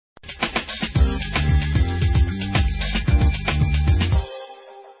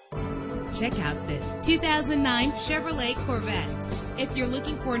Check out this 2009 Chevrolet Corvette. If you're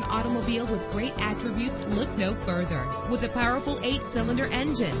looking for an automobile with great attributes, look no further. With a powerful 8-cylinder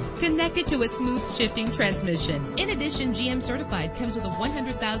engine connected to a smooth shifting transmission. In addition, GM Certified comes with a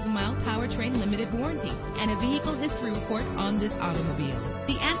 100,000-mile powertrain limited warranty and a vehicle history report on this automobile.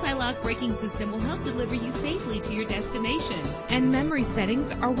 The anti-lock braking system will help deliver you safely to your destination. And memory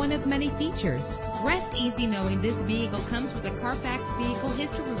settings are one of many features. Rest easy knowing this vehicle comes with a Carfax Vehicle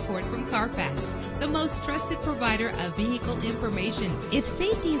History Report from Carfax, the most trusted provider of vehicle information. If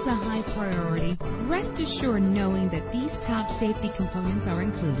safety is a high priority, rest assured knowing that these top safety components are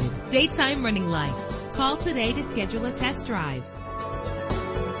included. Daytime running lights. Call today to schedule a test drive.